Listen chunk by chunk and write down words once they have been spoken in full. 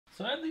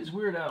So I have these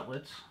weird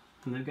outlets,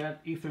 and they've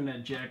got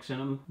Ethernet jacks in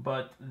them,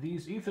 but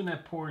these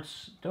Ethernet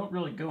ports don't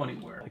really go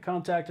anywhere. I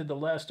contacted the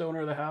last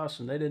owner of the house,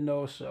 and they didn't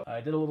know, so I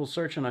did a little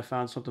search and I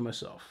found something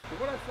myself. But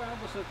what I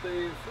found was that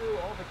they threw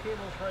all the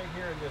cables right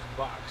here in this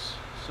box.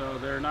 So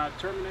they're not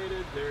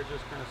terminated, they're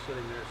just kind of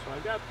sitting there. So I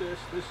got this.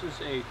 This is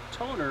a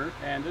toner,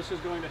 and this is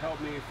going to help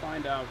me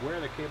find out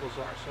where the cables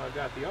are. So I've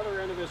got the other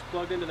end of this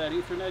plugged into that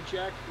Ethernet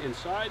jack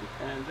inside,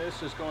 and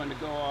this is going to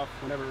go off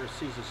whenever it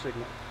sees a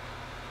signal.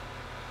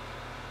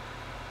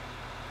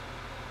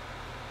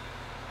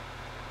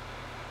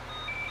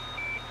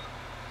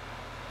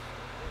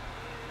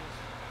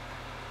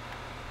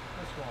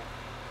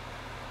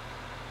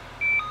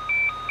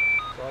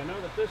 So I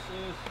know that this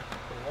is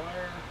the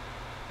wire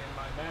in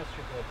my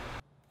master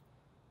bedroom.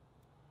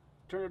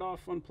 Turn it off,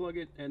 unplug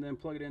it, and then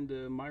plug it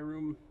into my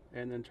room,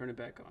 and then turn it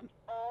back on.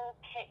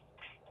 Okay,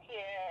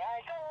 here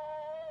I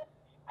go.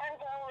 I'm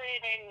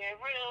going in your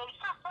room.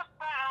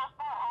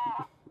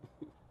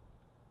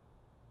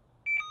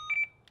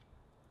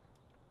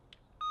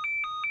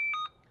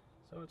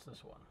 So it's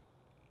this one.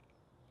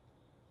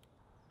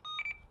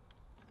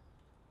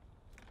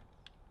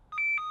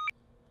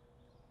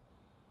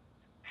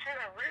 Kind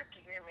of weird to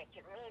hear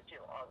making me do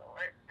all the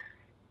work.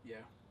 Yeah.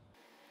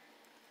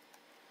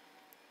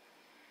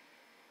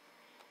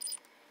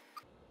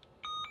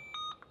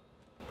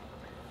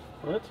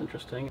 Well, that's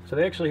interesting. So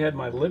they actually had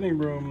my living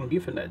room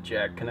Ethernet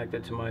jack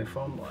connected to my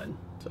phone line.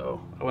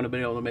 So I wouldn't have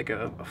been able to make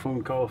a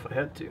phone call if I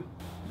had to.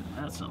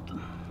 That's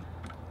something.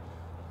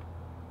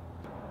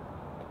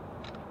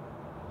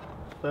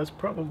 That's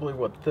probably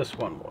what this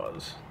one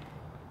was.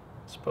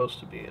 It's supposed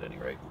to be at any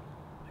rate.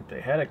 Like they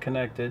had it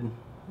connected.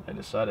 I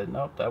decided,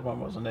 nope, that one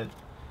wasn't it.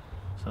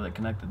 So they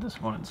connected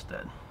this one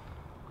instead.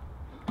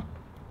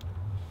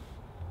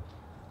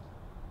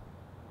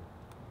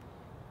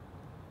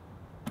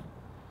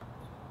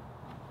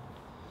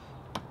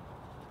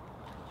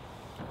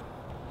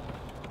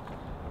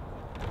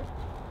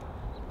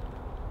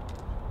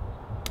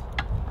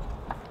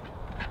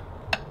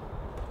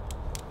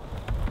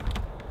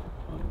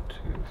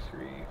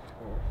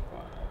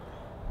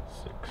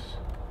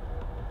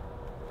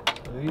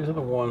 These are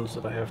the ones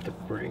that I have to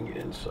bring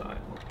inside.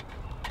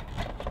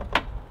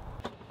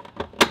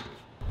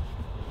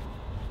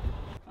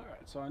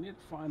 Alright, so I need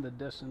to find the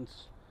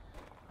distance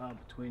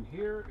between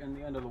here and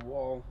the end of the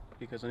wall,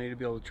 because I need to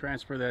be able to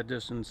transfer that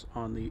distance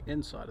on the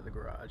inside of the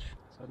garage.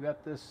 So I've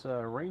got this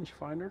range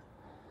finder,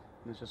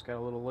 and it's just got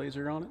a little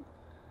laser on it.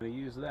 I'm going to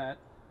use that.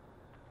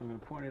 I'm going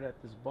to point it at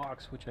this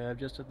box, which I have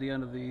just at the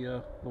end of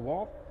the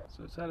wall.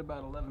 So it's at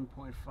about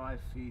 11.5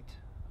 feet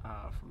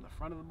from the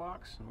front of the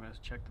box. I'm going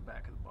to check the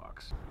back of the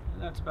box.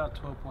 And that's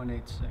about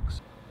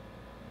 12.86.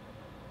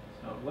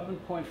 So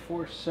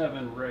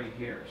 11.47 right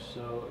here.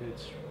 So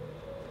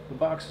the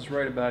box is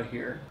right about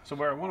here. So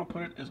where I want to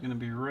put it is going to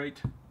be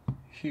right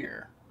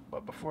here.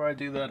 But before I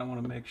do that, I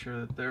want to make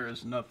sure that there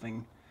is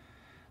nothing,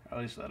 or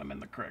at least that I'm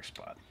in the correct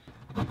spot.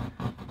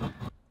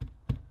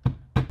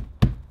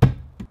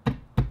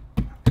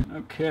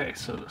 Okay,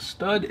 so the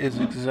stud is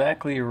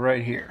exactly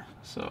right here.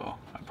 So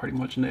I pretty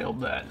much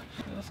nailed that.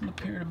 There doesn't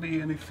appear to be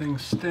anything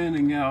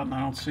standing out, and I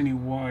don't see any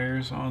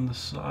wires on the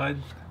side.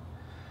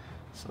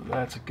 So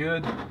that's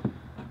good.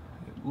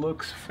 It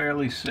looks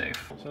fairly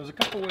safe. So there's a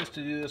couple ways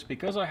to do this.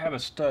 Because I have a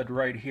stud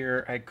right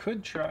here, I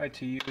could try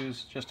to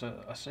use just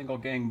a single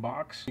gang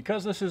box.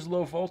 Because this is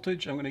low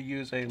voltage, I'm going to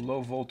use a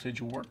low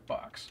voltage work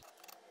box.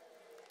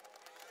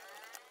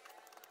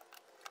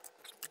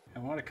 I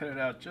want to cut it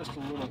out just a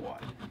little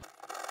wide.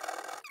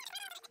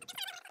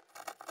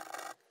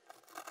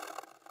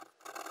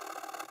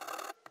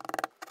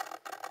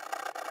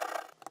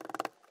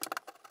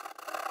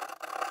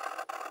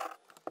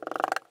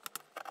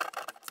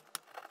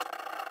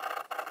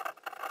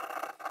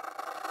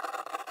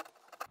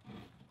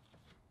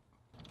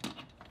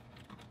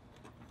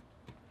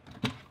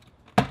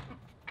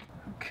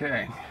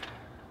 Okay,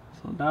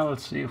 so now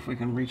let's see if we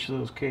can reach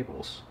those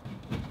cables.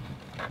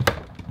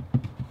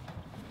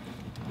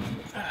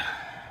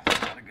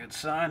 That's not a good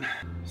sign.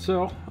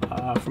 So,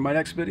 for my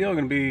next video, I'm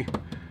going to be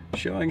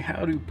showing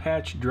how to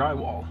patch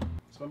drywall.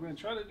 So what I'm going to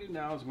try to do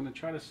now is I'm going to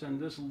try to send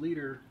this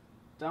leader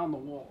down the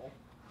wall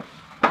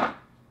and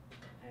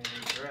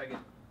drag it.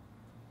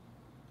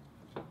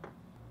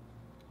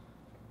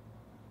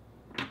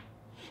 Okay,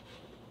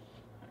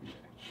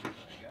 I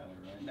got it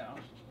right now.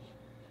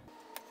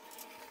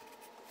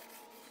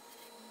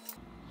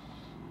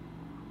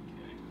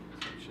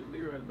 Should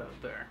be right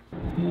about there.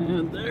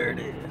 And there it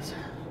is.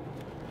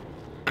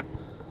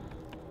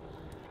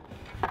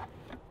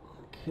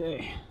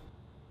 Okay.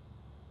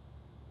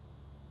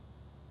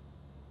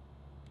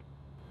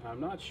 I'm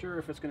not sure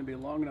if it's going to be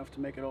long enough to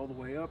make it all the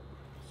way up,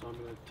 so I'm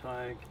going to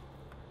tie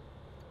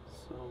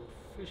some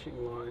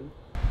fishing line.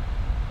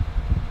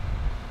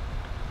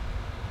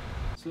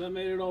 So that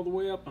made it all the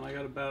way up, and I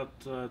got about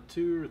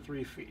 2 or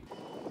 3 feet.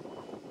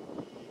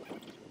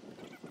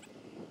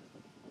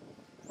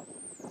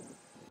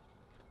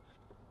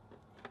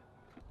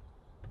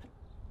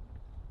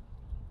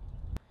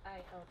 I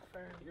held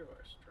firm. You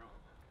are strong.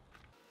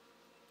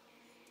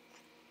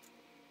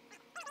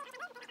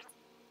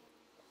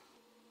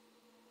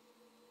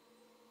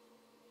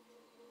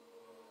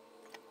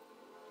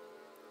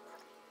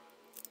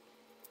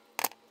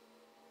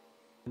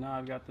 Now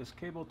I've got this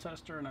cable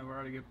tester and I've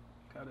already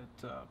got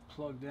it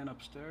plugged in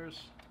upstairs.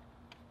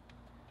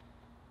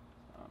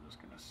 So I'm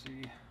just going to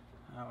see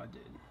how I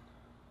did.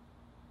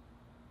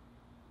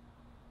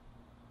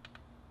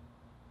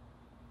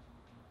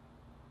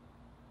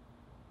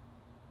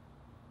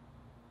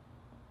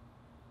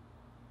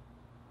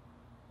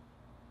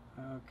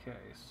 Okay,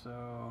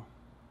 so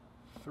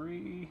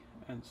 3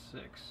 and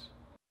 6.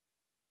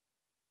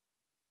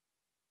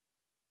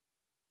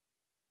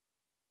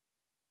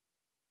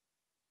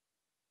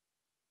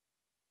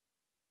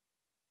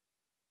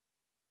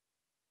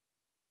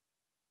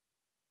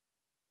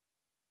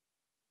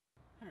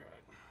 Alright,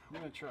 I'm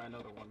going to try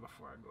another one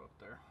before I go up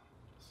there.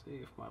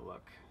 See if my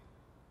luck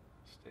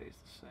stays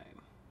the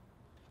same.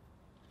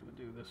 I'm going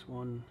to do this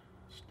one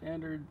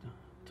standard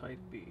Type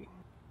B.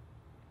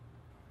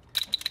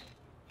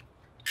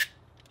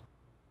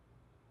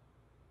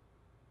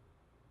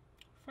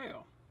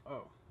 Fail.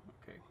 Oh,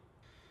 okay.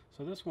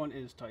 So this one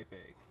is Type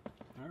A.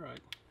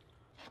 Alright,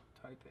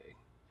 Type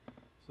A.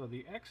 So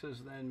the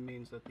X's then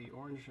means that the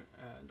orange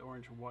and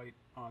orange-white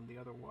on the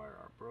other wire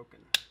are broken.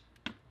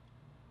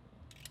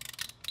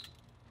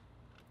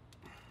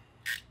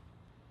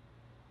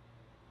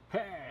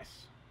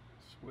 Pass!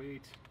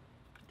 Sweet.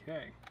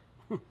 Okay.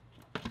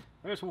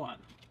 There's one.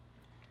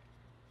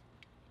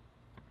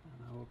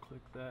 And I will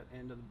click that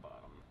into the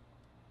bottom.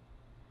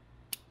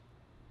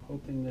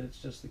 Hoping that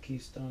it's just the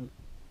Keystone.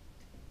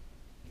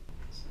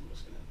 So I'm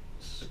just going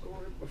to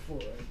score it before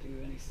I do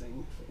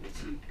anything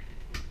fancy.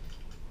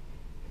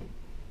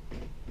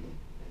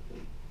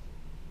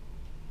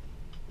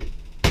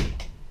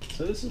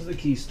 So this is the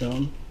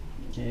Keystone,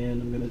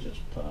 and I'm going to just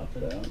pop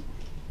it out.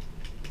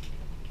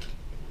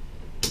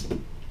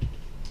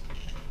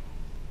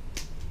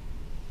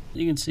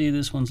 You can see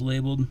this one's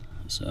labeled,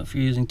 so if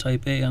you're using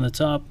Type A on the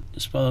top,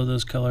 just follow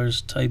those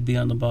colors. Type B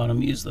on the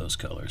bottom, use those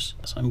colors.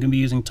 So I'm going to be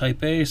using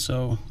Type A,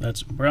 so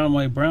that's brown,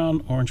 white,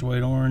 brown, orange,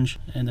 white, orange,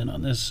 and then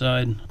on this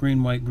side,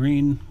 green, white,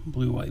 green,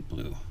 blue, white,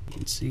 blue. You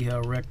can see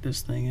how wrecked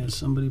this thing is.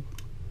 Somebody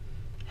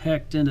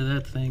hacked into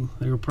that thing.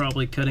 They were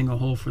probably cutting a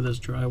hole for this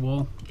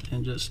drywall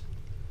and just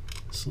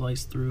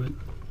sliced through it.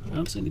 I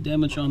don't see any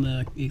damage on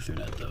the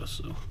Ethernet though,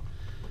 so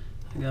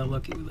I got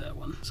lucky with that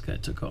one. This guy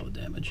took all the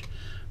damage.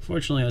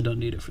 Fortunately, I don't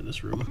need it for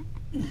this room.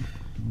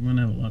 I'm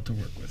gonna have a lot to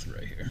work with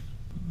right here.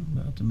 I'm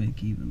about to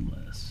make even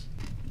less.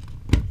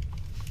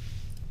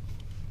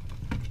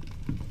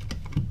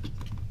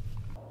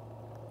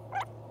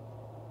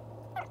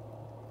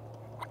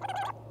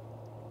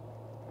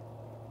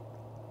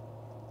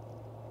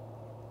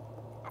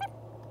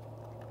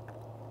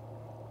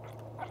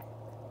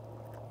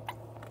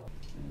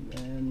 And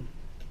then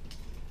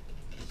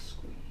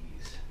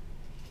squeeze.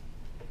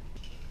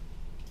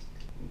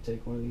 You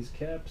take one of these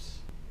caps,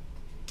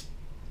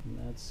 and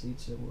that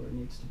seats it where it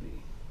needs to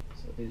be.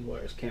 So these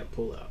wires can't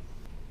pull out.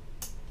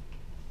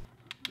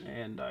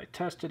 And I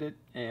tested it,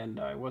 and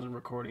I wasn't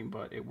recording,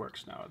 but it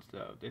works now.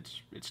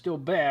 It's still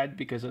bad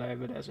because I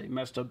have it as a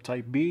messed up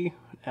Type B,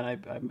 and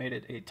I made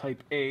it a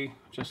Type A,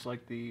 just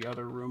like the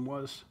other room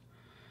was.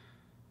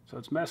 So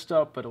it's messed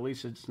up, but at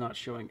least it's not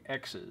showing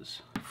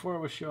X's. Before it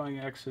was showing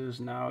X's,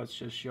 now it's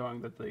just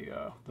showing that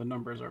the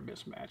numbers are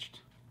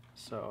mismatched.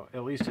 So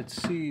at least it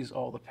sees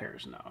all the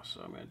pairs now.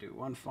 So I'm going to do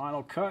one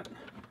final cut.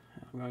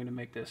 I'm going to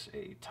make this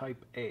a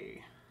Type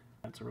A.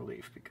 That's a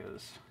relief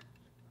because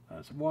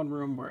that's one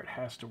room where it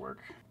has to work.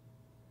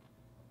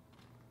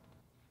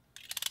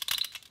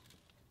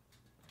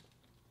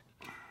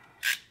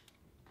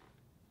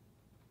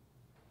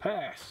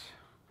 Pass.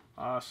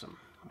 Awesome.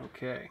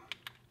 Okay.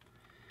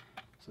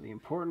 So the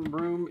important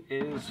room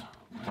is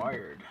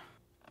wired.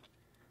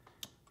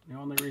 The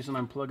only reason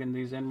I'm plugging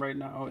these in right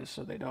now is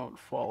so they don't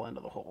fall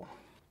into the hole.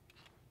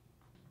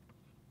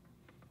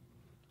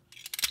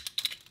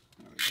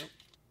 There we go.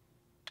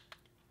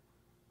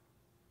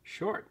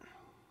 Short.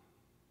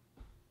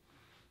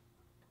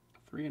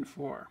 3 and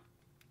 4.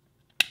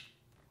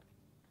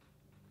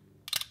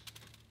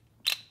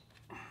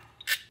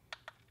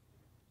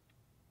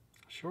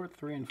 Short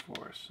 3 and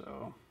 4,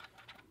 so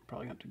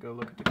probably have to go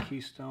look at the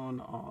Keystone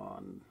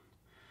on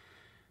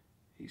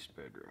East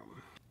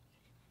bedroom.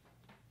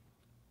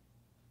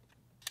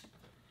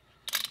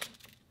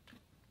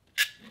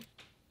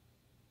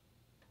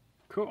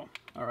 Cool.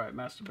 All right,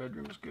 master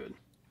bedroom is good.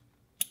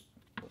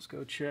 Let's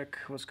go check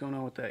what's going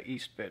on with that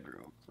East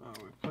bedroom. So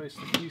we placed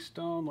the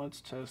Keystone. Let's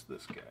test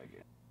this guy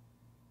again.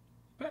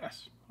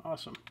 Pass.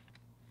 Awesome.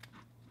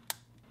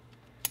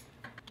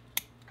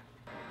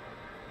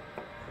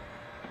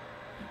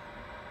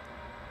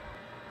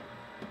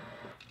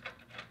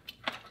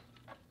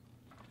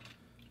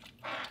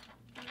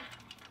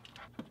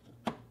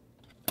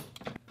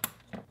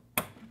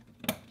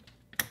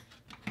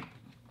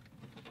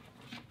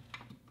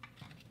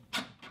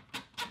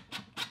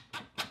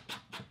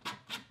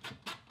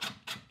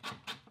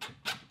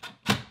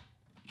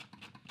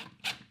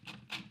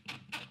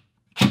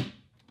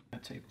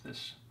 Tape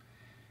this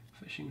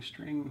fishing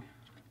string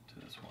to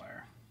this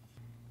wire.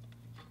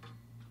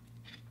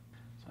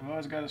 So I've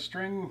always got a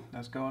string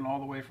that's going all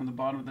the way from the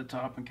bottom to the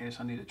top in case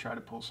I need to try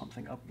to pull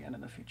something up again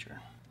in the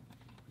future.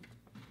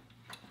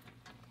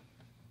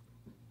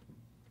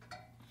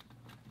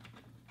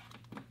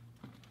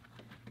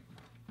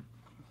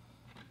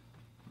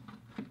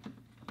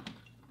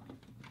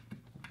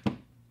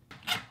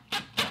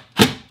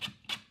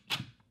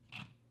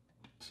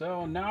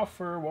 So now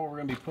for what we're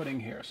going to be putting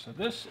here. So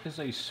this is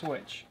a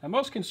switch. Now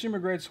most consumer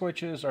grade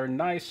switches are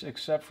nice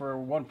except for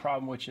one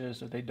problem, which is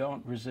that they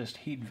don't resist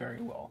heat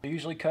very well. They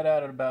usually cut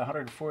out at about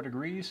 104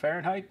 degrees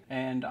Fahrenheit,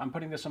 and I'm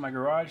putting this in my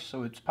garage,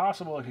 so it's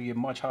possible it could get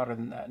much hotter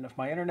than that. And if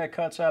my internet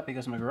cuts out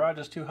because my garage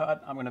is too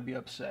hot, I'm going to be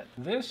upset.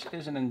 This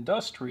is an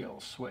industrial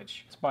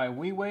switch. It's by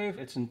WeWave.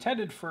 It's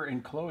intended for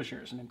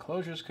enclosures, and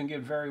enclosures can get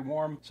very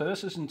warm, so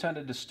this is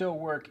intended to still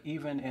work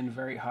even in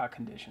very hot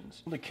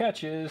conditions. The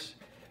catch is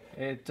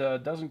it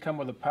doesn't come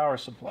with a power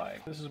supply.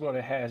 This is what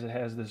it has. It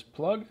has this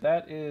plug.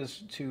 That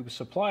is to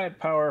supply it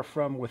power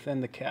from within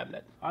the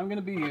cabinet. I'm going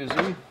to be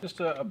using just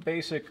a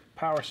basic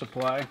power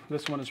supply.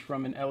 This one is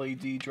from an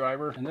LED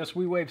driver. And this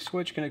WeWave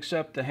switch can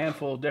accept a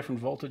handful of different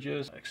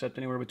voltages, except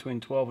anywhere between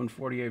 12 and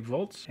 48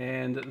 volts.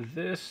 And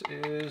this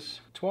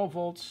is 12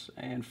 volts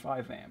and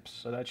 5 amps.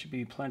 So that should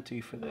be plenty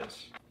for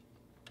this.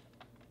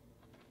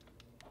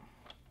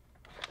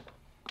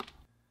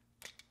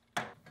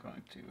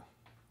 Going to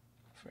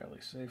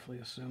fairly safely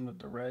assume that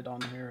the red on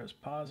here is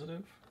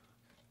positive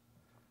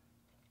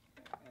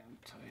and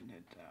tighten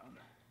it down.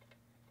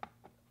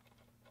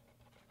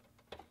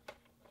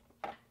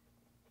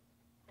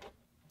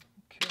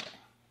 Okay,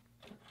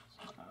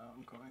 so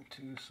I'm going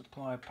to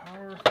supply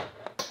power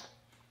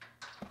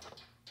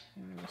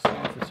and we'll see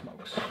if it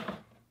smokes.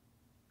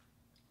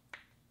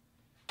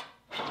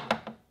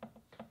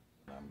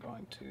 I'm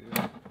going to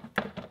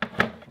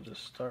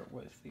just start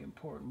with the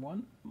important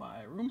one,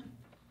 my room.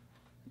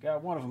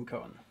 Got one of them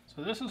going.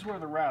 So this is where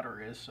the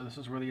router is, so this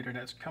is where the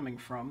internet's coming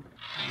from.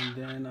 And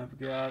then I've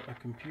got a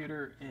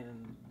computer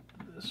in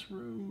this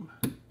room.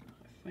 I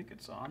think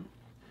it's on.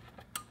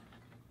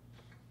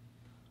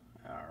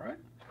 Alright.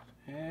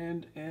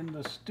 And in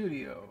the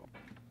studio.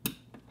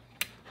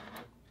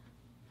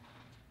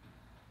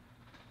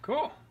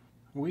 Cool.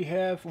 We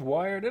have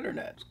wired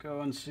internet. Let's go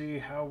and see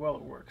how well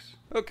it works.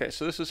 Okay,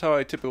 so this is how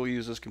I typically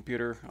use this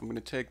computer. I'm going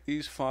to take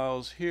these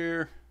files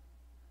here,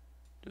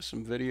 just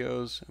some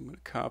videos. I'm going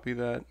to copy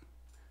that.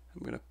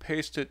 I'm going to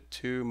paste it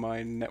to my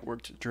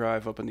networked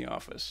drive up in the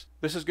office.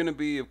 This is going to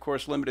be, of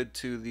course, limited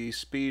to the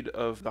speed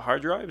of the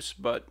hard drives,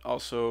 but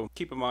also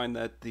keep in mind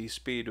that the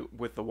speed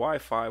with the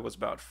Wi-Fi was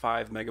about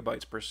 5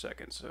 megabytes per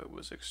second, so it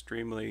was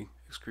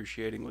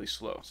excruciatingly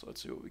slow. So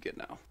let's see what we get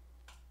now.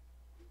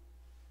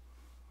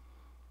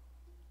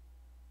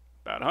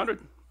 About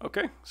 100.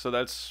 Okay, so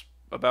that's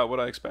about what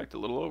I expect, a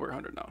little over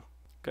 100 now.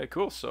 Okay,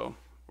 cool. So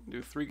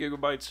we'll do 3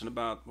 gigabytes in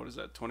about, what is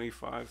that,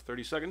 25,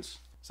 30 seconds?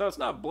 So it's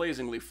not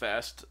blazingly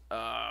fast.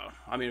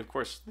 I mean, of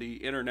course, the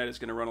internet is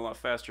going to run a lot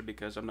faster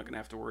because I'm not going to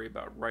have to worry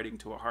about writing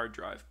to a hard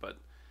drive, but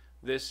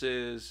this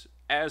is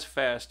as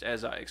fast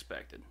as I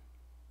expected.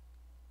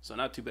 So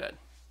not too bad.